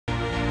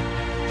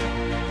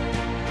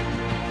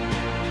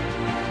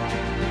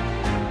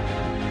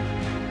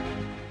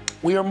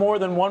We are more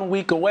than 1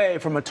 week away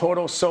from a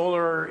total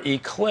solar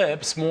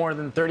eclipse. More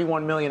than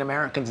 31 million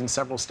Americans in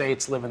several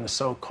states live in the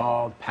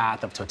so-called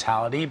path of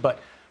totality. But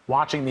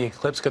watching the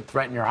eclipse could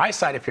threaten your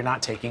eyesight if you're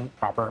not taking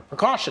proper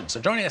precautions. So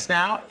joining us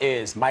now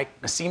is Mike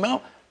Massimino.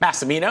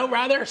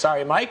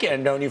 Sorry, Mike, I've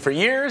known you for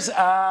years. You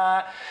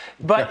are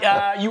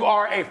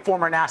a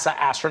former NASA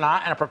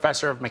astronaut and a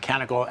professor of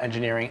mechanical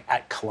engineering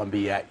at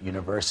Columbia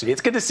University. It's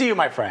good to see you,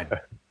 my friend.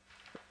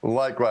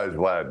 Likewise,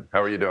 Vlad.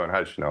 How are you doing?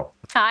 Hi, Chanel.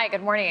 Hi,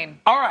 good morning.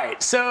 All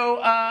right, so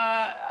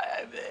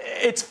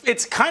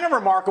it's kind of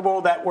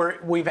remarkable that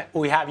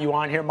we have you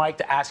on here, Mike,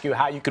 to ask you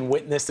how you can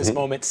witness this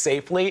moment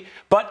safely.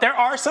 But there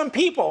are some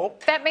people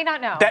that may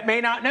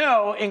not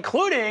know,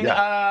 including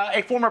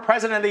a former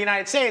president of the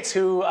United States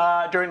who,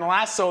 during the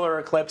last solar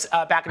eclipse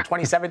back in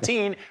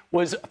 2017,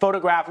 was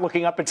photographed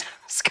looking up into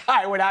the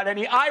sky without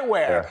any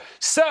eyewear. Yeah.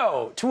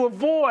 So to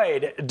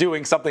avoid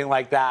doing something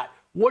like that,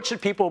 what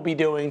should people be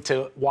doing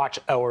to watch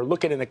or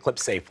look at an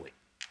eclipse safely?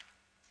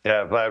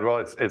 Yeah, Vlad, well,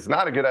 it's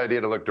not a good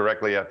idea to look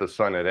directly at the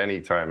sun at any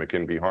time. It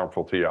can be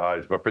harmful to your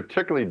eyes, but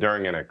particularly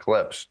during an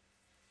eclipse,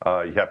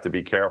 you have to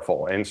be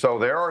careful. And so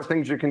there are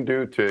things you can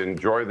do to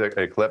enjoy the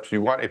eclipse.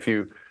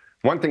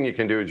 One thing you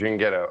can do is you can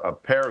get a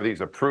pair of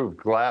these approved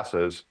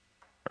glasses,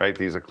 right?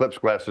 These eclipse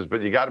glasses,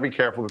 but you got to be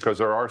careful because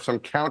there are some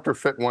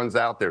counterfeit ones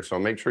out there. So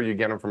make sure you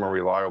get them from a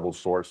reliable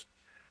source.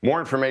 More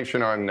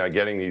information on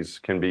getting these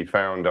can be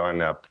found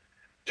on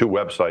two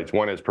websites.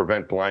 One is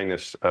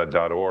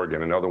preventblindness.org,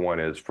 and another one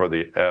is for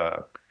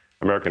the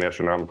American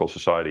Astronomical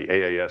Society,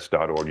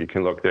 AAS.org. You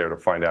can look there to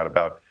find out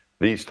about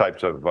these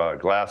types of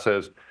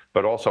glasses,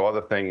 but also other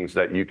things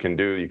that you can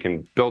do. You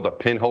can build a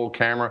pinhole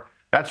camera.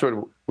 That's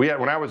what we had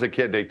when I was a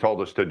kid. They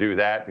told us to do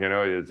that. You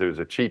know, there's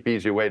a cheap,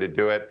 easy way to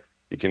do it.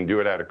 You can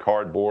do it out of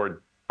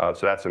cardboard, so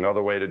that's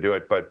another way to do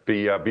it. But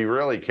be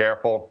really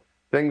careful.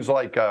 Things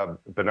like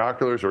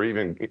binoculars or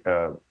even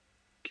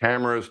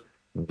cameras,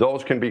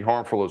 those can be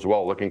harmful as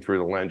well. Looking through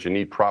the lens, you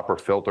need proper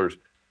filters.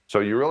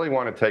 So you really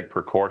want to take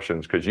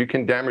precautions because you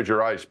can damage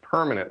your eyes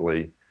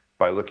permanently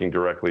by looking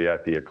directly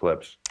at the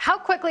eclipse. How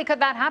quickly could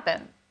that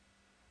happen?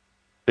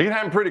 It can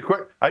happen pretty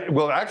quick.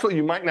 Well, actually,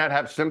 you might not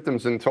have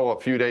symptoms until a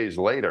few days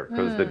later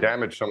because the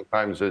damage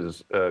sometimes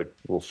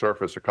will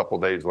surface a couple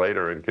days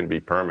later and can be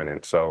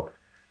permanent. So,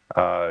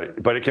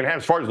 but it can have,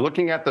 as far as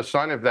looking at the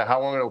sun,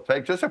 how long it'll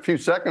take, just a few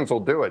seconds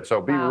will do it.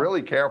 So be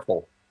really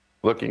careful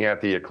looking at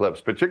the eclipse,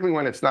 particularly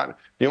when it's not.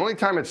 The only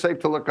time it's safe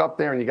to look up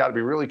there, and you got to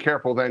be really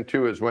careful then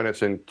too, is when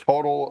it's in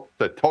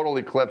the total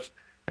eclipse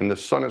and the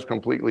sun is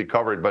completely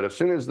covered. But as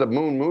soon as the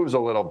moon moves a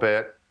little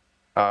bit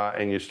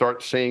and you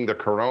start seeing the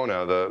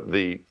corona,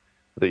 the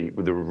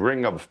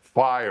ring of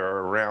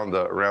fire around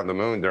the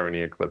moon during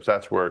the eclipse,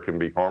 that's where it can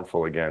be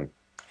harmful again.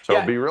 So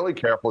be really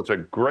careful. It's a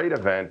great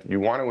event. You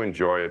want to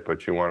enjoy it,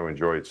 but you want to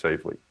enjoy it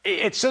safely.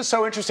 It's just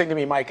so interesting to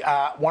me, Mike.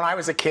 When I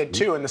was a kid,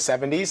 too, in the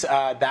 70s,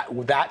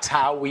 that's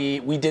how we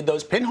did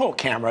those pinhole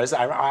cameras.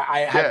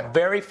 I have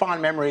very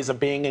fond memories of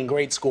being in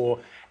grade school.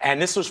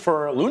 And this was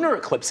for lunar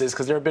eclipses,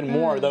 because there have been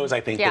more of those,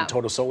 I think, than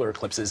total solar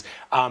eclipses.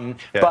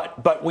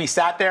 But we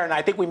sat there, and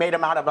I think we made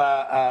them out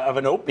of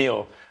an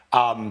oatmeal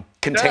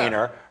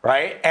container,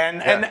 right?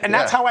 And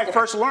that's how I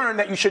first learned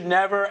that you should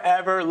never,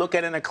 ever look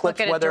at an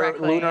eclipse, whether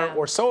lunar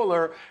or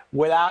solar,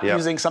 without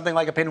using something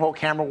like a pinhole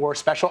camera or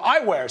special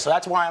eyewear. So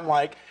that's why I'm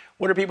like,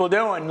 what are people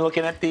doing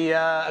looking at the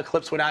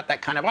eclipse without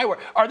that kind of eyewear?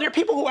 Are there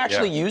people who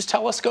actually use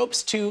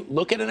telescopes to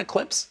look at an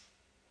eclipse?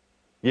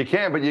 You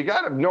can, but you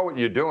got to know what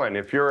you're doing.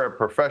 If you're a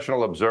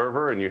professional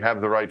observer and you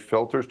have the right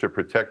filters to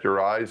protect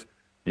your eyes,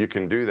 you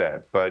can do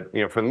that. But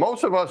for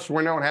most of us,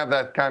 we don't have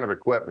that kind of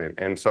equipment.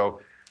 And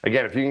so,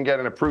 again, if you can get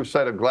an approved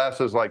set of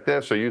glasses like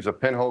this or use a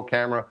pinhole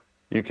camera,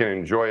 you can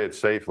enjoy it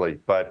safely.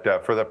 But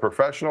for the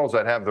professionals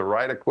that have the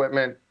right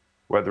equipment,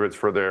 whether it's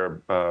for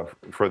their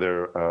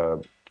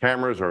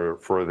cameras or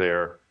for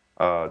their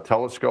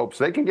telescopes,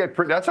 they can get.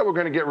 That's how we're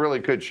going to get really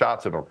good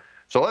shots of them.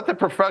 So let the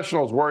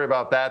professionals worry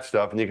about that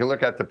stuff, and you can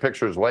look at the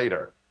pictures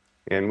later,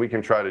 and we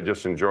can try to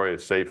just enjoy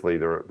it safely,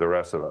 the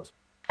rest of us.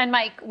 And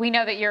Mike, we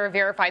know that you're a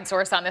verified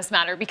source on this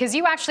matter because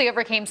you actually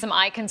overcame some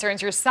eye concerns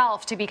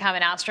yourself to become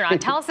an astronaut.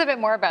 Tell us a bit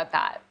more about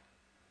that.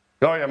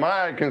 Oh, yeah,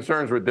 my eye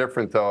concerns were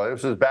different, though.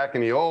 This is back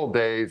in the old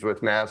days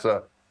with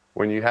NASA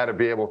when you had to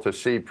be able to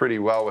see pretty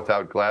well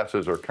without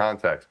glasses or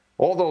contacts.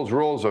 All those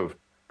rules have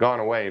gone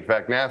away. In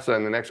fact, NASA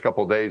in the next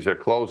couple of days, they're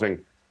closing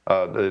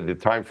the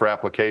time for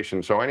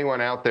application. So anyone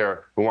out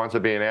there who wants to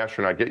be an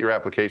astronaut, get your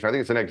application. I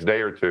think it's the next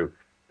day or two.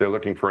 They're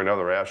looking for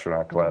another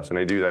astronaut class, and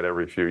they do that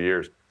every few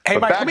years. Hey,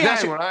 but Mike,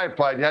 back then, when I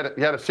applied, you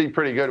had to see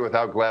pretty good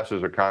without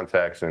glasses or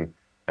contacts, and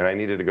I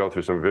needed to go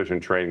through some vision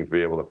training to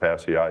be able to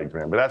pass the eye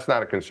exam. But that's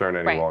not a concern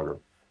any longer.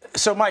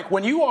 So, Mike,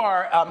 when you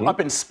are up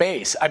in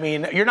space, I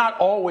mean, you're not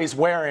always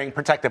wearing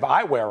protective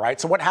eyewear,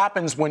 right? So what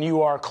happens when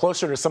you are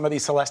closer to some of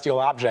these celestial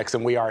objects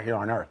than we are here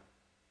on Earth?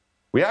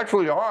 We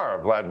actually are,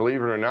 Vlad,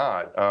 believe it or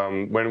not.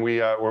 When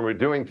we're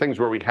doing things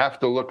where we have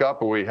to look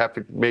up or we have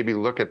to maybe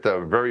look at the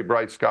very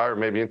bright sky or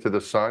maybe into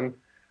the sun,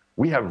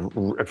 we have,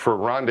 for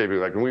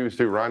rendezvous, like when we used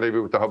to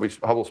rendezvous with the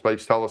Hubble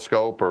Space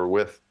Telescope or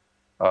with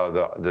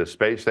the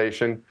space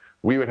station,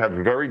 we would have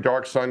very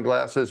dark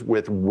sunglasses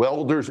with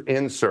welder's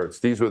inserts.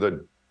 These were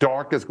the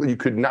darkest. You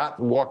could not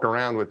walk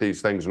around with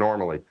these things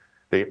normally.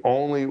 They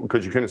only,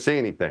 because you couldn't see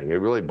anything. It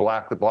really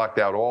blocked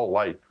out all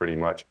light pretty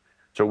much.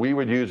 So we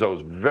would use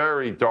those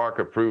very dark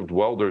approved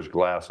welder's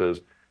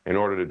glasses in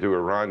order to do a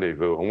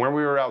rendezvous. And when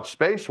we were out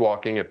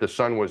spacewalking, if the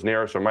sun was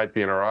near us or might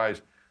be in our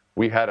eyes,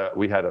 we had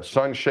a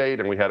sunshade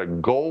and we had a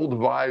gold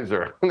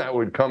visor that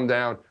would come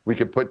down. We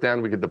could put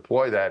down, we could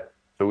deploy that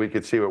so we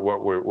could see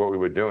what we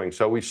were doing.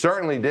 So we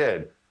certainly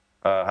did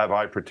have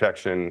eye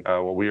protection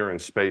when we were in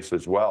space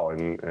as well.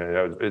 And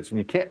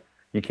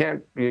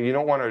you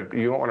don't want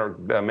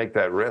to make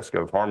that risk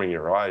of harming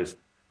your eyes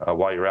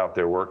while you're out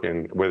there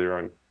working,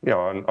 whether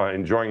you're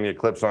enjoying the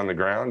eclipse on the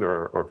ground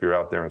or if you're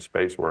out there in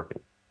space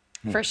working.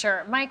 For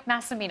sure. Mike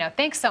Massimino,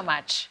 thanks so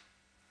much.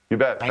 You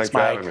bet. Thanks for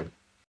having me.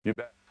 You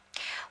bet.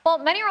 Well,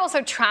 many are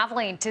also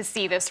traveling to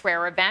see this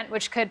rare event,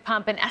 which could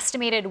pump an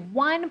estimated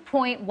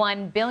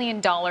 $1.1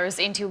 billion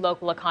into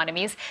local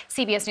economies.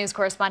 CBS News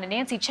correspondent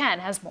Nancy Chen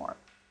has more.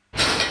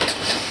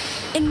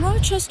 In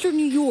Rochester,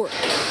 New York,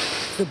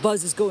 the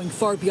buzz is going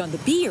far beyond the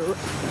beer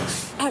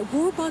at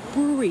Rohrbach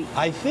Brewery.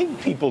 I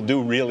think people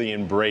do really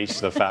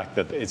embrace the fact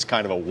that it's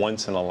kind of a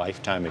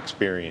once-in-a-lifetime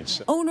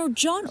experience. Owner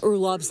John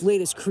Erlob's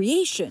latest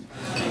creation,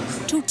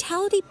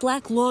 Totality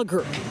Black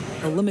Lager,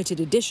 a limited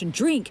edition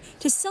drink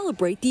to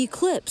celebrate the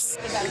eclipse.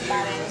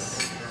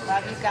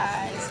 Love you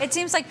guys. It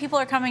seems like people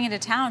are coming into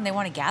town. They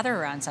want to gather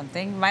around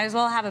something. Might as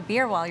well have a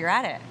beer while you're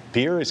at it.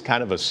 Beer is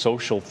kind of a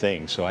social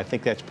thing, so I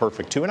think that's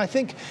perfect too. And I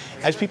think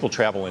as people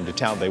travel into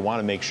town, they want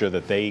to make sure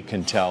that they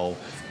can tell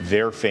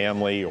their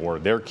family or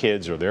their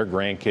kids or their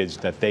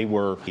grandkids that they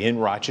were in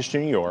Rochester,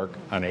 New York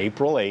on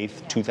April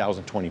 8th,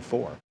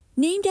 2024.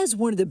 Named as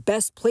one of the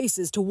best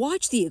places to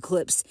watch the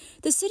eclipse,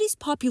 the city's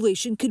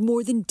population could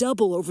more than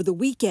double over the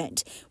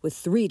weekend, with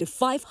 300,000 to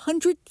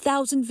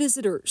 500,000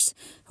 visitors.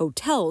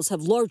 Hotels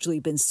have largely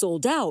been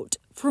sold out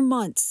for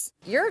months.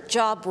 Your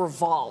job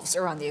revolves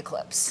around the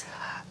eclipse.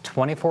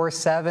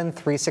 24/7,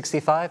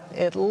 365,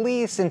 at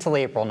least until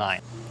April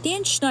 9th.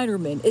 Dan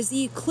Schneiderman is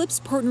the Eclipse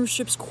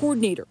Partnerships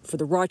Coordinator for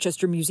the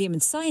Rochester Museum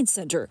and Science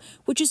Center,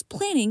 which is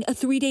planning a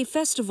 3-day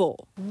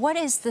festival. What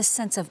is the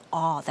sense of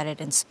awe that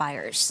it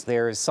inspires?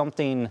 There's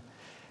something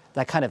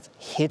that kind of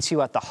hits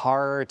you at the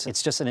heart.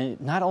 It's just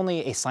not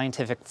only a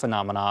scientific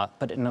phenomena,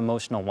 but an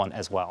emotional one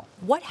as well.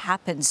 What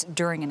happens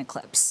during an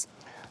eclipse?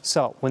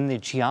 So when the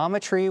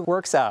geometry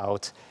works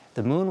out,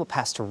 the moon will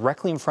pass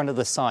directly in front of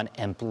the sun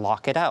and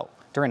block it out.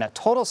 During a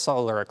total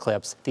solar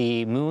eclipse,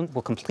 the moon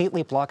will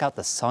completely block out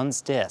the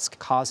sun's disk,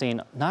 causing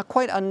not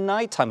quite a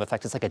nighttime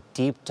effect. It's like a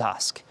deep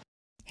dusk.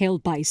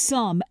 Hailed by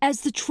some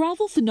as the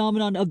travel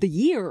phenomenon of the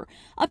year,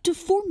 up to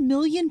 4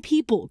 million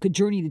people could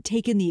journey to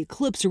take in the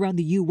eclipse around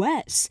the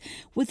U.S.,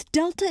 with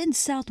Delta and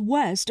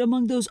Southwest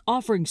among those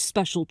offering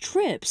special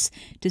trips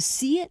to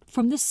see it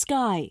from the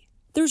sky.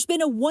 There's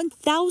been a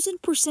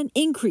 1,000%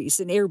 increase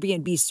in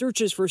Airbnb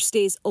searches for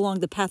stays along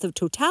the path of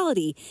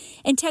totality,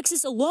 and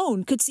Texas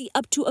alone could see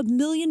up to 1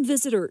 million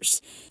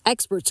visitors.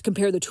 Experts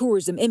compare the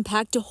tourism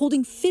impact to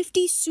holding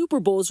 50 Super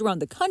Bowls around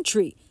the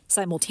country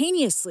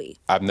simultaneously.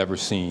 I've never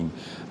seen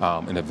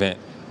an event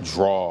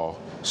draw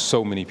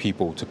so many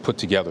people to put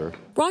together.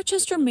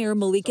 Rochester Mayor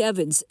Malik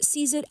Evans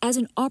sees it as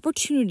an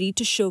opportunity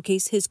to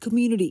showcase his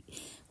community,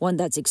 one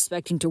that's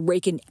expecting to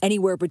rake in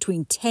anywhere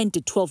between $10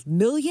 to $12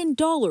 million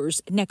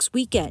next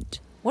weekend.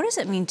 What does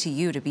it mean to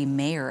you to be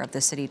mayor of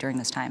the city during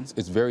this time?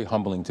 It's very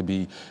humbling to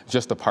be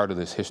just a part of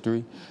this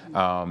history,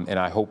 and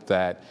I hope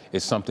that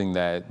it's something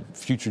that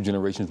future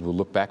generations will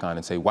look back on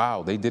and say,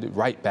 wow, they did it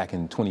right back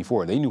in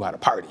 24. They knew how to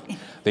party.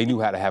 They knew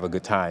how to have a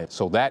good time.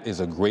 So that is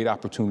a great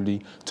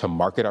opportunity to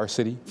market our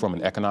city from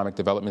an economic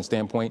development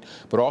standpoint,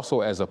 but also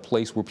as a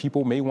place where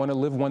people may want to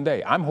live one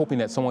day. I'm hoping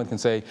that someone can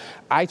say,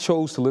 I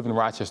chose to live in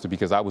Rochester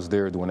because I was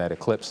there during that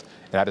eclipse,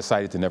 and I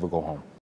decided to never go home.